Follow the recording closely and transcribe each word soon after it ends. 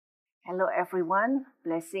Hello, everyone.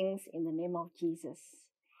 Blessings in the name of Jesus.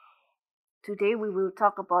 Today, we will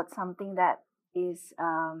talk about something that is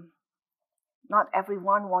not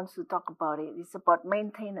everyone wants to talk about it. It's about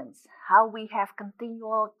maintenance, how we have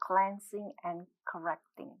continual cleansing and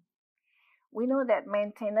correcting. We know that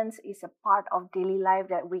maintenance is a part of daily life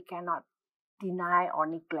that we cannot deny or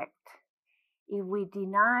neglect. If we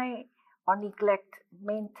deny or neglect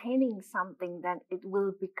maintaining something, then it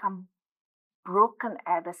will become broken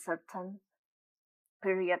at a certain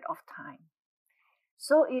period of time.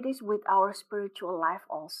 So it is with our spiritual life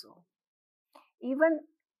also. Even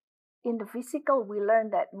in the physical, we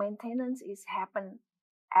learn that maintenance is happen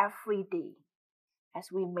every day. As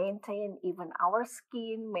we maintain even our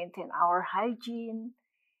skin, maintain our hygiene,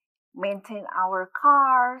 maintain our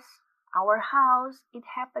cars, our house, it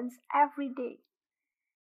happens every day.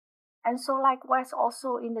 And so likewise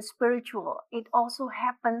also in the spiritual, it also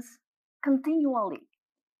happens continually.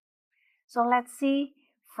 So let's see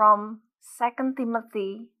from 2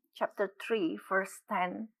 Timothy chapter 3 verse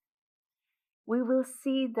 10, we will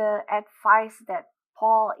see the advice that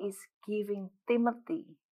Paul is giving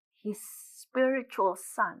Timothy, his spiritual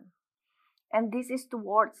son. And this is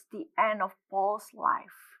towards the end of Paul's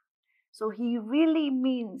life. So he really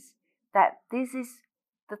means that this is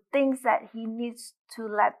the things that he needs to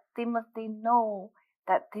let Timothy know,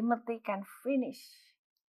 that Timothy can finish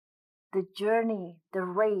the journey, the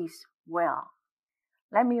race well.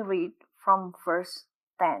 Let me read from verse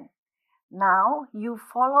 10. Now you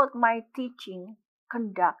followed my teaching,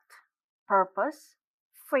 conduct, purpose,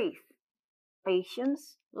 faith,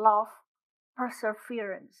 patience, love,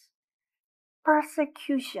 perseverance,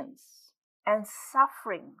 persecutions, and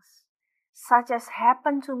sufferings, such as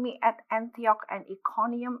happened to me at Antioch and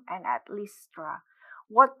Iconium and at Lystra.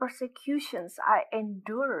 What persecutions I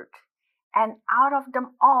endured, and out of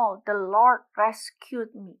them all the Lord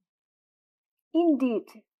rescued me. Indeed,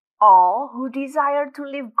 all who desire to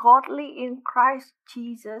live godly in Christ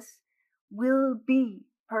Jesus will be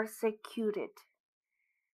persecuted.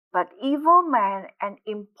 But evil men and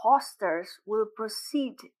impostors will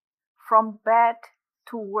proceed from bad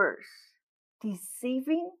to worse,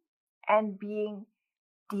 deceiving and being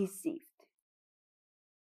deceived.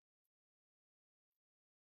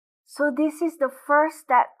 So this is the first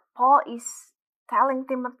that Paul is telling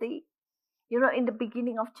Timothy. In the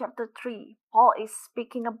beginning of chapter 3, Paul is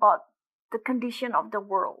speaking about the condition of the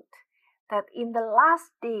world, that in the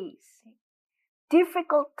last days,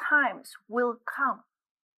 difficult times will come.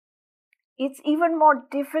 It's even more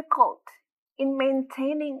difficult in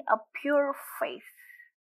maintaining a pure faith.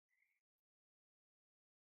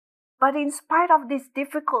 But in spite of these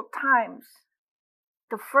difficult times,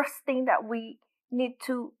 the first thing that we need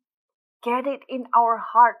to get it in our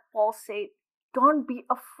heart, Paul said, don't be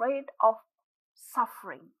afraid of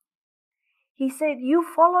suffering. He said, you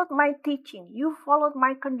followed my teaching, you followed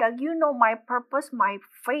my conduct, you know my purpose, my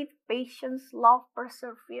faith, patience, love,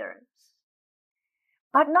 perseverance.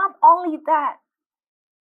 But not only that,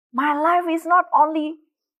 my life is not only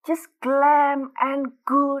just glam and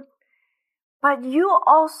good, but you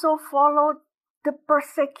also followed the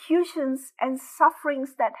persecutions and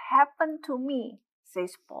sufferings that happened to me,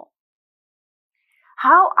 says Paul.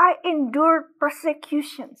 How I endured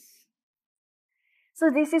persecutions. So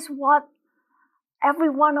this is what every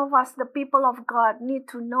one of us, the people of God, need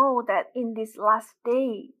to know, that in this last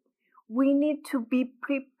day, we need to be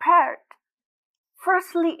prepared,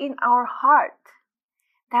 firstly in our heart,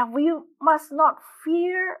 that we must not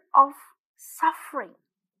fear of suffering.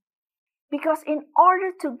 Because in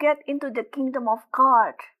order to get into the kingdom of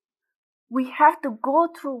God, we have to go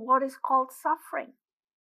through what is called suffering.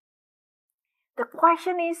 The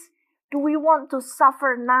question is, do we want to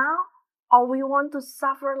suffer now, or we want to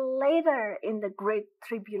suffer later in the great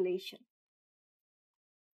tribulation?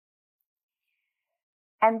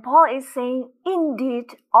 And Paul is saying,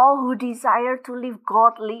 indeed, all who desire to live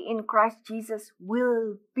godly in Christ Jesus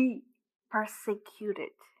will be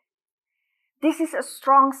persecuted. This is a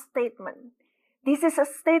strong statement. This is a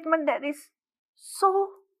statement that is so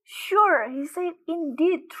sure. He said,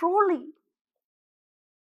 indeed, truly.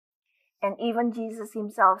 And even Jesus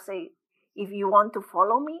himself said, if you want to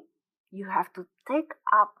follow me, you have to take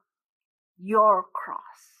up your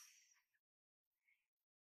cross.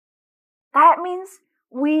 That means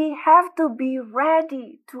we have to be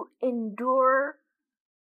ready to endure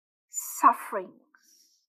sufferings.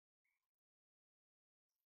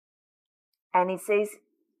 And it says,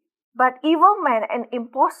 but evil men and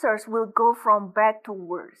impostors will go from bad to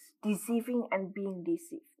worse, deceiving and being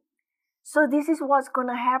deceived. So this is what's going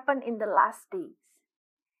to happen in the last days.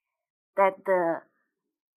 That the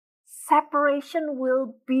separation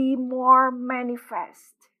will be more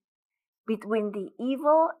manifest between the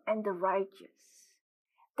evil and the righteous.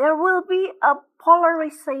 There will be a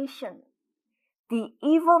polarization. The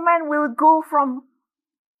evil man will go from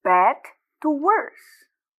bad to worse,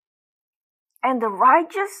 and the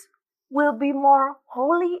righteous will be more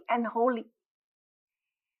holy and holy.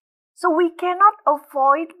 So we cannot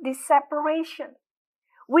avoid this separation.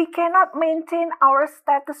 We cannot maintain our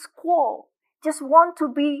status quo, just want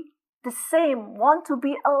to be the same, want to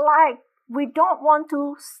be alike. We don't want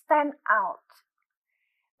to stand out.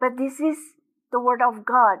 But this is the word of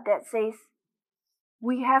God that says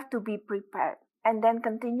we have to be prepared. And then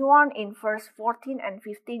continue on in verse 14 and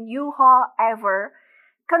 15. You, however,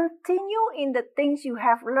 continue in the things you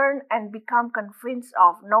have learned and become convinced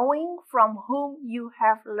of, knowing from whom you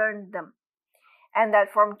have learned them, and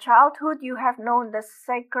that from childhood you have known the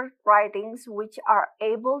sacred writings, which are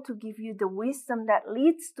able to give you the wisdom that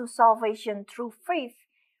leads to salvation through faith,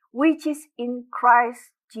 which is in Christ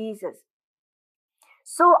Jesus.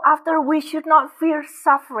 So after we should not fear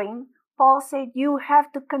suffering, Paul said you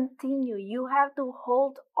have to continue, you have to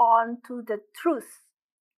hold on to the truth.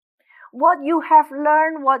 What you have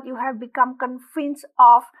learned, what you have become convinced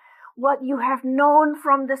of, what you have known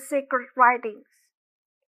from the sacred writings,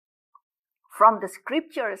 from the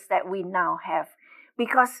scriptures that we now have.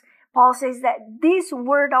 Because Paul says that this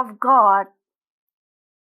word of God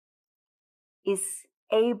is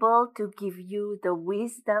able to give you the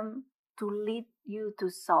wisdom to lead you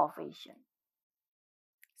to salvation.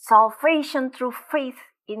 Salvation through faith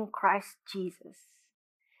in Christ Jesus.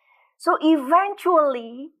 So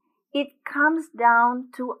eventually, it comes down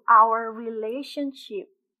to our relationship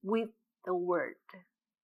with the Word.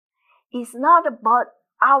 It's not about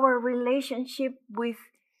our relationship with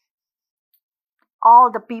all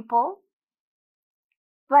the people,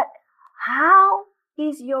 but how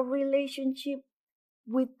is your relationship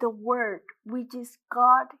with the Word, which is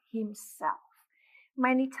God Himself?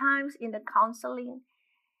 Many times in the counseling,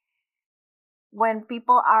 when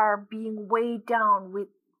people are being weighed down with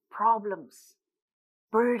problems,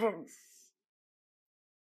 burdens,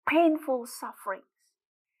 painful sufferings,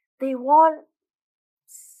 they want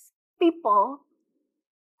people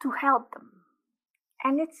to help them.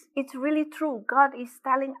 And it's really true. God is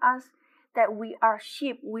telling us that we are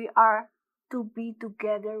sheep. We are to be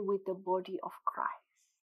together with the body of Christ.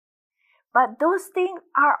 But those things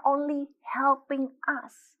are only helping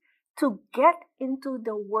us to get into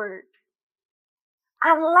the Word.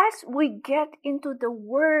 Unless we get into the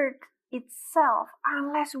Word itself,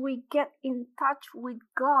 unless we get in touch with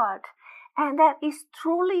God, and that is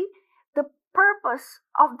truly the purpose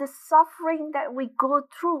of the suffering that we go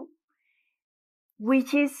through,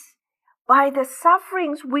 which is by the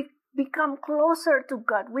sufferings we become closer to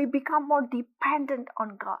God, we become more dependent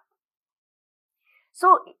on God.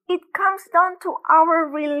 So it comes down to our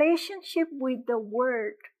relationship with the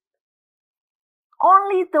Word.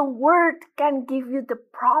 Only the Word can give you the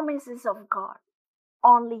promises of God.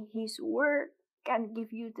 Only His Word can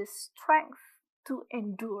give you the strength to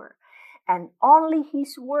endure. And only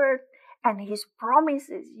His Word and His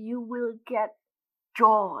promises you will get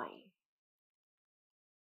joy.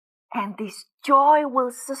 And this joy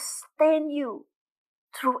will sustain you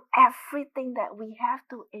through everything that we have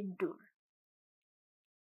to endure.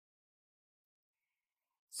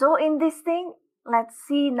 So in this thing, let's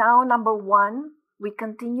see now, number 1, we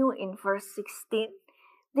continue in verse 16.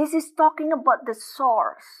 This is talking about the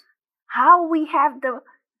source. How we have the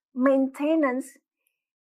maintenance.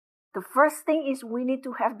 The first thing is we need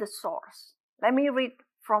to have the source. Let me read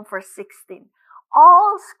from verse 16.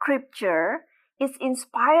 All scripture is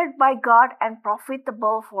inspired by God and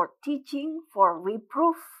profitable for teaching, for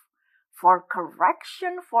reproof, for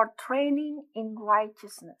correction, for training in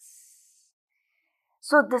righteousness.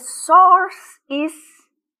 So the source is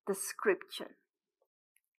the scripture.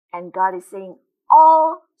 And God is saying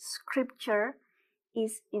all scripture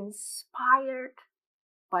is inspired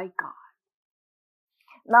by God.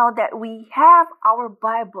 Now that we have our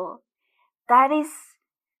Bible, that is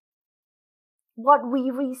what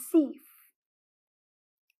we receive.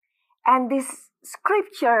 And this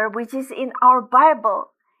scripture, which is in our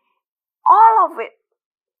Bible, all of it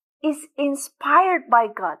is inspired by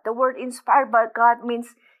God. The word inspired by God means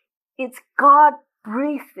it's God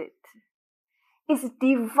breathed it. It's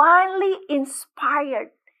divinely inspired,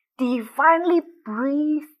 divinely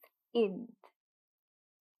breathed in.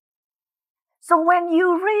 So when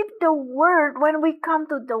you read the Word, when we come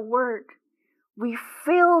to the Word, we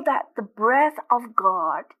feel that the breath of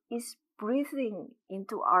God is breathing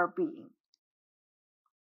into our being.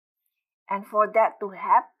 And for that to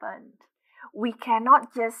happen, we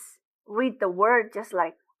cannot just read the word just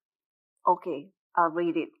like, okay, I'll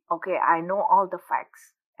read it. Okay, I know all the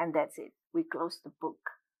facts, and that's it. We close the book.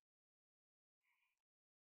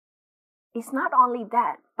 It's not only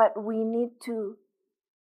that, but we need to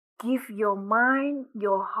give your mind,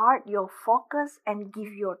 your heart, your focus, and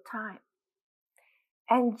give your time.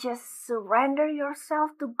 And just surrender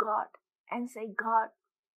yourself to God and say, God,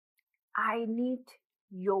 I need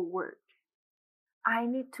your word. I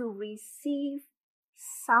need to receive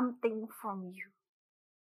something from you.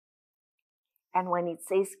 And when it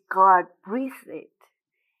says God breathed it,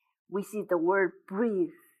 we see the word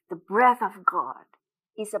breathe, the breath of God,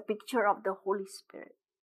 is a picture of the Holy Spirit.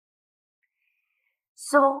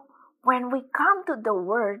 So when we come to the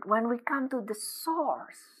word, when we come to the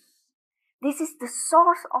source, this is the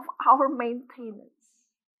source of our maintenance.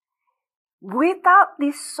 Without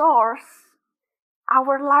this source,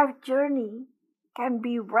 our life journey can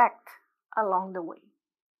be wrecked along the way.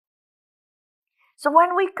 So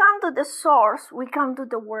when we come to the source, we come to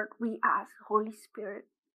the word, we ask, Holy Spirit,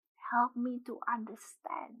 help me to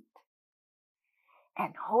understand.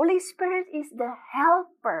 And Holy Spirit is the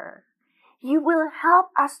helper. He will help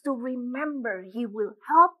us to remember. He will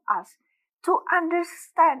help us to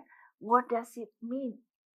understand what does it mean.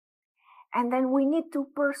 And then we need to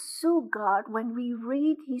pursue God. When we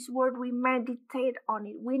read His word, we meditate on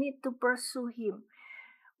it. We need to pursue Him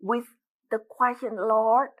with the question,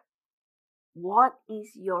 Lord, what is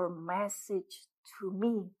your message to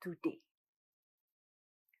me today?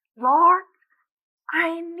 Lord,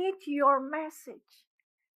 I need your message.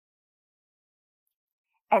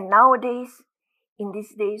 And nowadays, in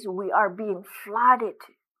these days, we are being flooded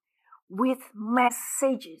with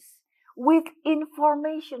messages, with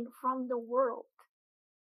information from the world.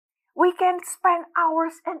 We can spend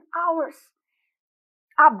hours and hours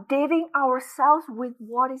updating ourselves with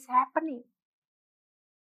what is happening.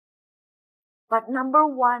 But number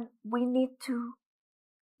one, we need to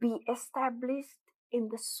be established in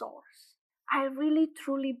the source. I really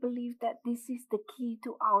truly believe that this is the key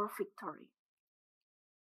to our victory.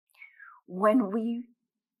 When we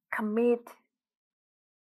commit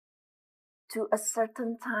to a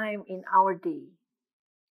certain time in our day,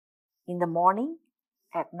 in the morning,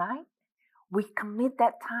 at night, we commit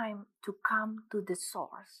that time to come to the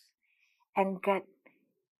source and get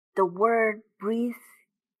the word breathed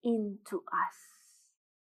into us.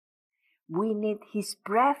 We need His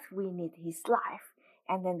breath, we need His life.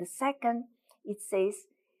 And then the second, it says,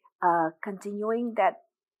 continuing that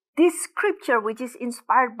this scripture, which is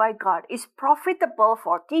inspired by God, is profitable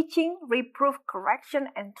for teaching, reproof, correction,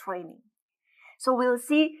 and training. So we'll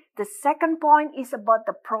see the second point is about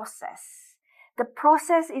the process. The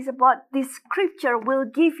process is about this scripture will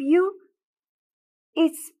give you,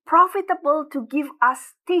 it's profitable to give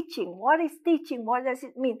us teaching. What is teaching? What does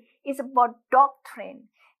it mean? It's about doctrine.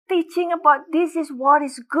 Teaching about this is what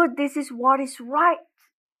is good, this is what is right,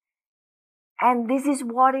 and this is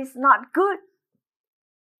what is not good.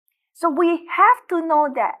 So we have to know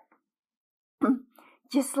that.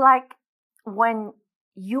 Just like when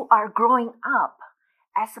you are growing up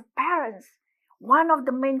as a parent, one of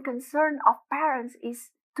the main concerns of parents is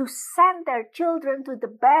to send their children to the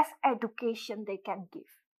best education they can give.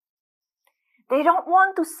 They don't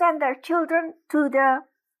want to send their children to the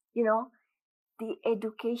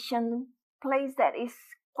education place that is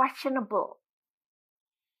questionable.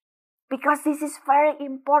 Because this is very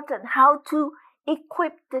important, how to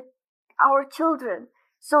equip our children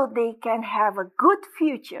so they can have a good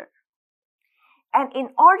future. And in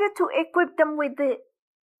order to equip them with the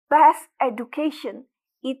best education,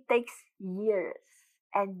 it takes years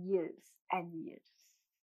and years and years.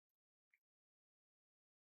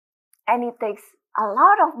 And it takes a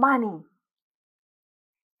lot of money.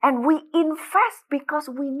 And we invest because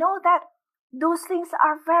we know that those things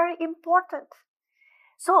are very important.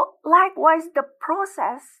 So likewise, the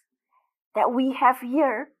process that we have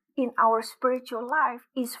here in our spiritual life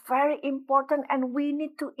is very important, and we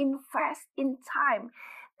need to invest in time.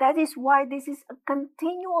 That is why this is a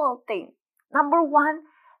continual thing. Number one,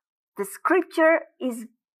 the scripture is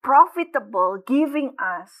profitable, giving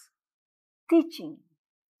us teaching,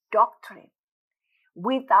 doctrine.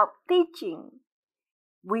 Without teaching,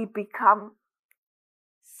 we become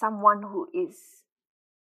someone who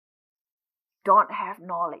don't have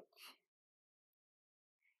knowledge.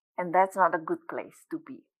 And that's not a good place to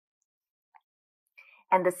be.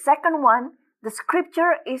 And the second one, the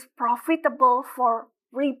scripture is profitable for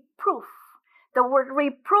reproof. The word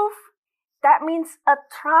reproof, that means a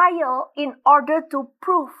trial in order to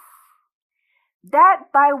prove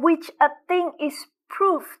that by which a thing is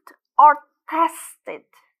proved or tested.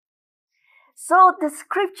 So the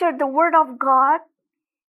scripture, the word of God,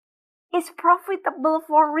 is profitable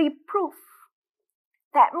for reproof.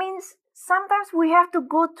 That means sometimes we have to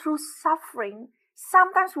go through suffering.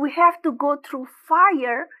 Sometimes we have to go through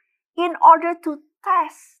fire in order to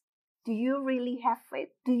test. Do you really have faith?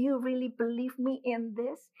 Do you really believe me in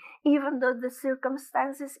this? Even though the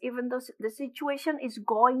circumstances, even though the situation is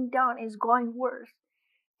going down, is going worse,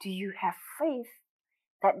 do you have faith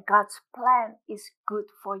that God's plan is good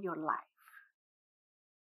for your life?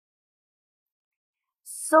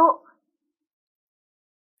 So,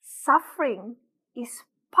 suffering is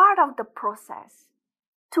part of the process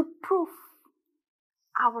to prove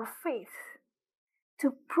our faith,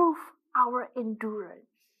 to prove our endurance.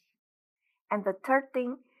 And the third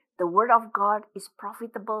thing, the word of God is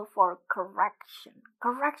profitable for correction.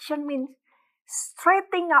 Correction means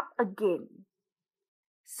straightening up again.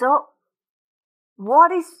 So,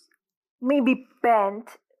 what is maybe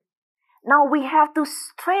bent, now we have to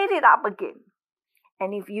straighten it up again.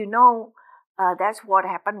 And if you know, that's what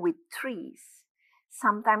happened with trees.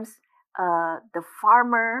 Sometimes the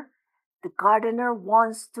farmer, the gardener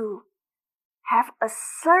wants to have a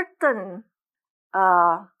certain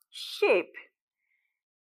shape.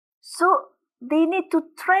 So they need to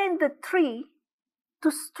train the tree to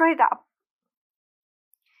straight up.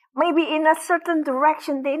 Maybe in a certain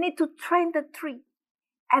direction, they need to train the tree.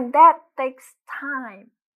 And that takes time.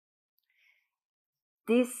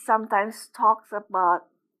 This sometimes talks about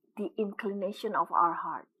the inclination of our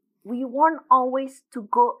heart. We want always to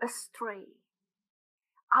go astray.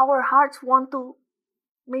 Our hearts want to,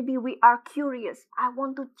 maybe we are curious. I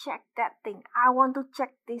want to check that thing. I want to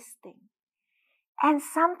check this thing. And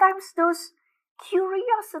sometimes those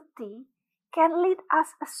curiosity can lead us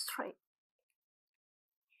astray.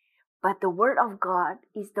 But the word of God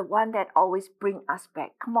is the one that always brings us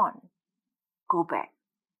back. Come on, go back.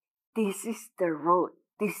 This is the road.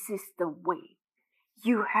 This is the way.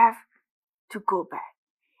 You have to go back.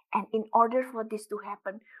 And in order for this to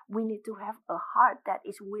happen, we need to have a heart that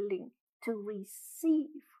is willing to receive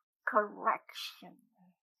correction.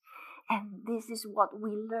 And this is what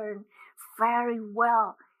we learn very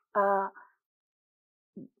well,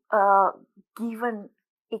 given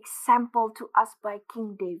example to us by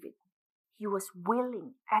King David. He was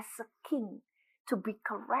willing as a king to be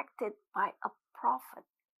corrected by a prophet,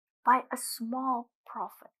 by a small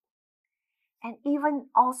prophet. And even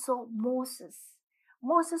also Moses.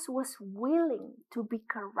 Moses was willing to be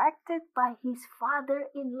corrected by his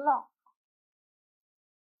father-in-law.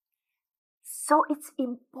 So it's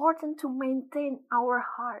important to maintain our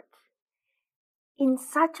heart in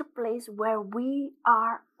such a place where we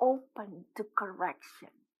are open to correction.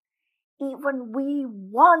 Even we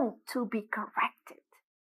want to be corrected.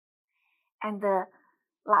 And the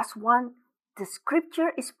last one, the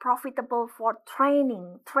scripture is profitable for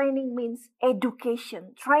training. Training means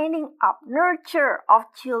education, training up, nurture of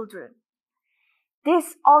children.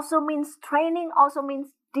 This also means training, also means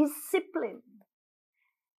discipline.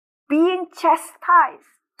 Being chastised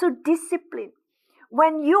to discipline.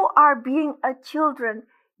 When you are being a children,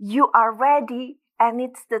 you are ready and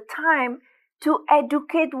it's the time to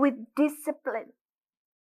educate with discipline.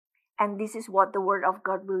 And this is what the word of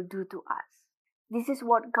God will do to us. This is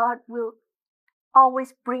what God will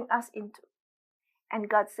always bring us into. And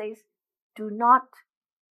God says, do not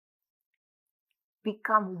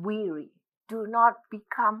become weary. Do not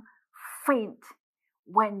become faint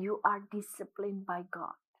when you are disciplined by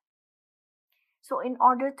God. So in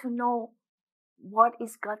order to know what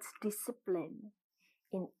is God's discipline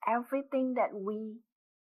in everything that we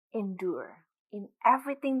endure, in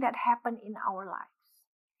everything that happens in our lives,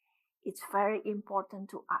 it's very important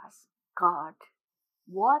to ask God,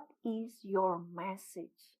 what is your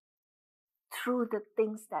message through the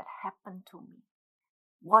things that happen to me?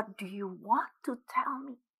 What do you want to tell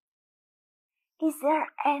me? Is there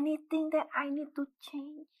anything that I need to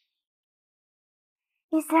change?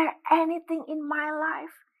 Is there anything in my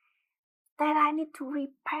life that I need to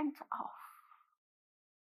repent of?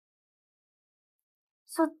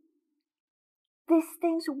 So these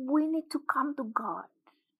things we need to come to God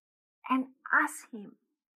and ask Him.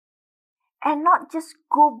 And not just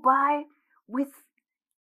go by with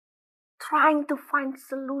trying to find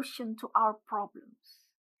solution to our problems.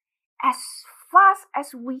 As fast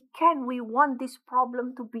as we can, we want this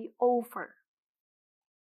problem to be over.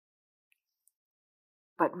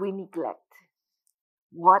 But we neglect.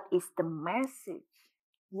 What is the message?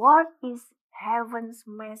 What is heaven's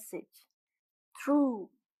message through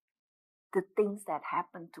the things that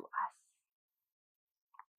happen to us?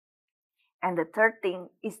 And the third thing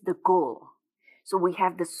is the goal. So we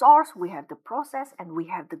have the source, we have the process, and we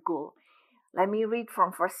have the goal. Let me read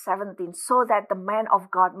from verse 17. So that the man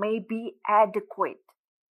of God may be adequate,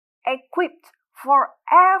 equipped for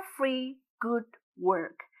every good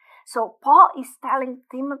work. So Paul is telling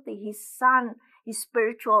Timothy, his son, his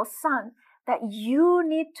spiritual son, that you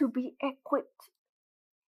need to be equipped.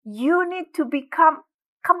 You need to become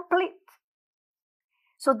complete.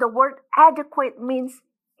 So the word adequate means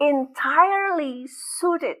entirely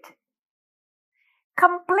suited,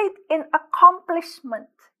 complete in accomplishment,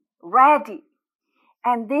 ready.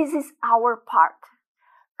 And this is our part.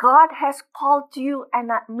 God has called you and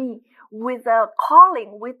not me with a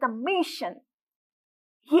calling, with a mission.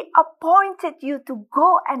 He appointed you to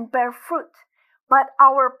go and bear fruit. But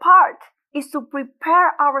our part is to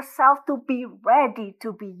prepare ourselves to be ready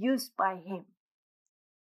to be used by Him.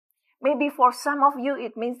 Maybe for some of you,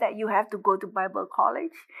 it means that you have to go to Bible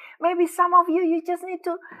college. Maybe some of you, you just need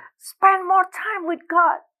to spend more time with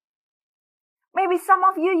God. Maybe some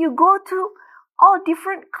of you, you go to all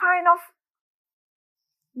different kind of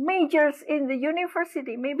majors in the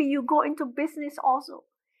university. Maybe you go into business also.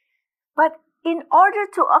 But in order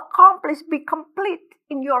to accomplish, be complete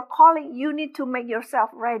in your calling, you need to make yourself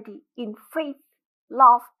ready in faith,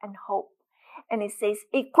 love, and hope. And it says,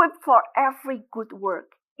 equipped for every good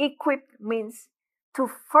work. Equipped means to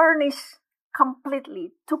furnish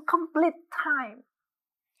completely, to complete time.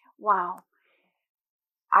 Wow.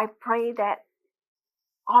 I pray that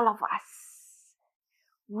all of us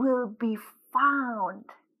will be found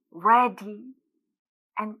ready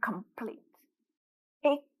and complete,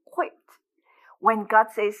 equipped. When God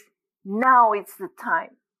says, now it's the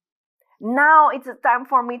time. Now it's the time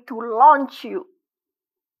for me to launch you.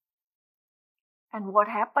 And what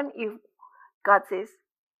happens if God says,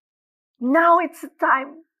 now it's the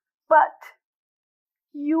time, but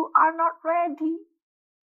you are not ready?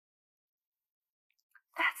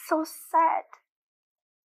 That's so sad.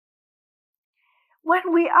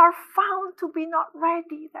 When we are found to be not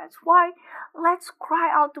ready, that's why let's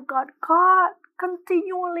cry out to God. God,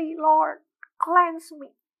 continually, Lord, cleanse me.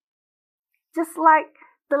 Just like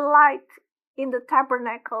the light in the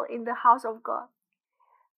tabernacle in the house of God.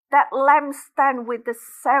 That lampstand with the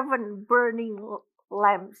 7 burning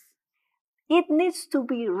lamps. It needs to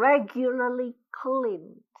be regularly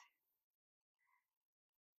cleaned.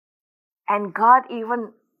 And God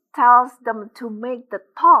even tells them to make the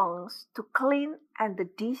tongs to clean and the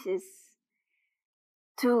dishes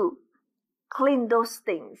to clean those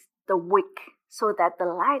things, the wick, so that the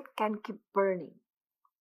light can keep burning.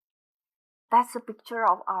 That's a picture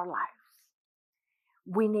of our lives.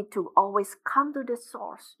 We need to always come to the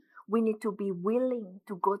source. We need to be willing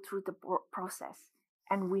to go through the process.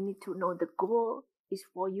 And we need to know the goal is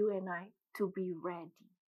for you and I to be ready.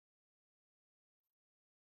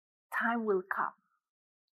 Time will come.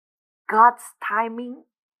 God's timing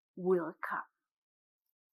will come.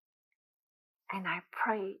 And I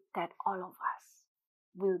pray that all of us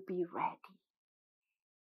will be ready,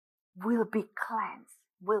 will be cleansed,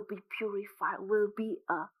 will be purified, will be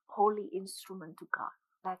a holy instrument to God.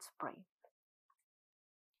 Let's pray.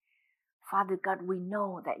 Father God, we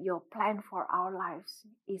know that your plan for our lives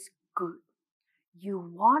is good. You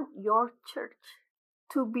want your church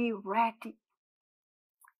to be ready.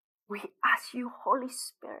 We ask you, Holy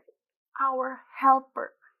Spirit, our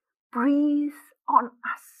helper, breathe on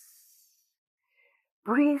us.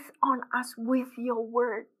 Breathe on us with your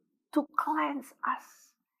word to cleanse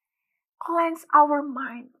us. Cleanse our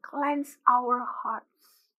mind, cleanse our hearts,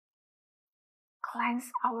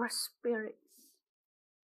 cleanse our spirits.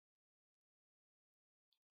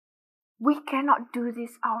 We cannot do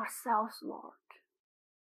this ourselves, Lord.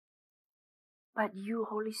 But you,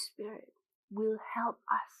 Holy Spirit, will help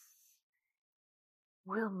us,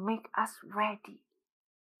 will make us ready,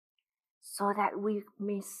 so that we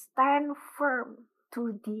may stand firm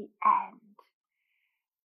to the end.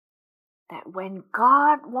 That when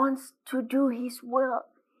God wants to do His will,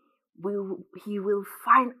 He will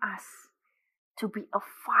find us to be a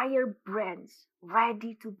firebrand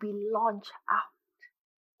ready to be launched out.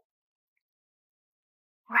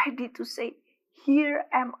 Ready to say, here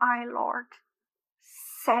am I, Lord.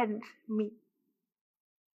 Send me.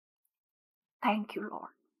 Thank you,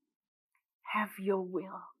 Lord. Have your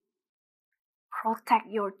will. Protect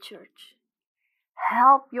your church.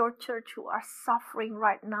 Help your church who are suffering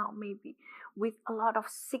right now, maybe with a lot of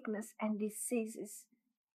sickness and diseases.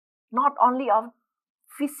 Not only of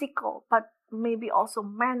physical, but maybe also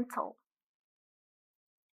mental.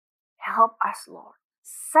 Help us, Lord.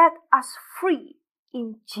 Set us free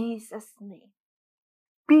in Jesus' name.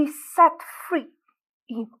 Be set free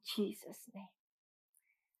in Jesus' name.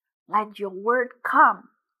 Let your word come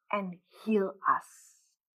and heal us.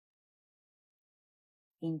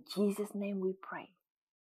 In Jesus' name we pray.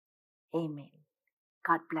 Amen.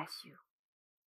 God bless you.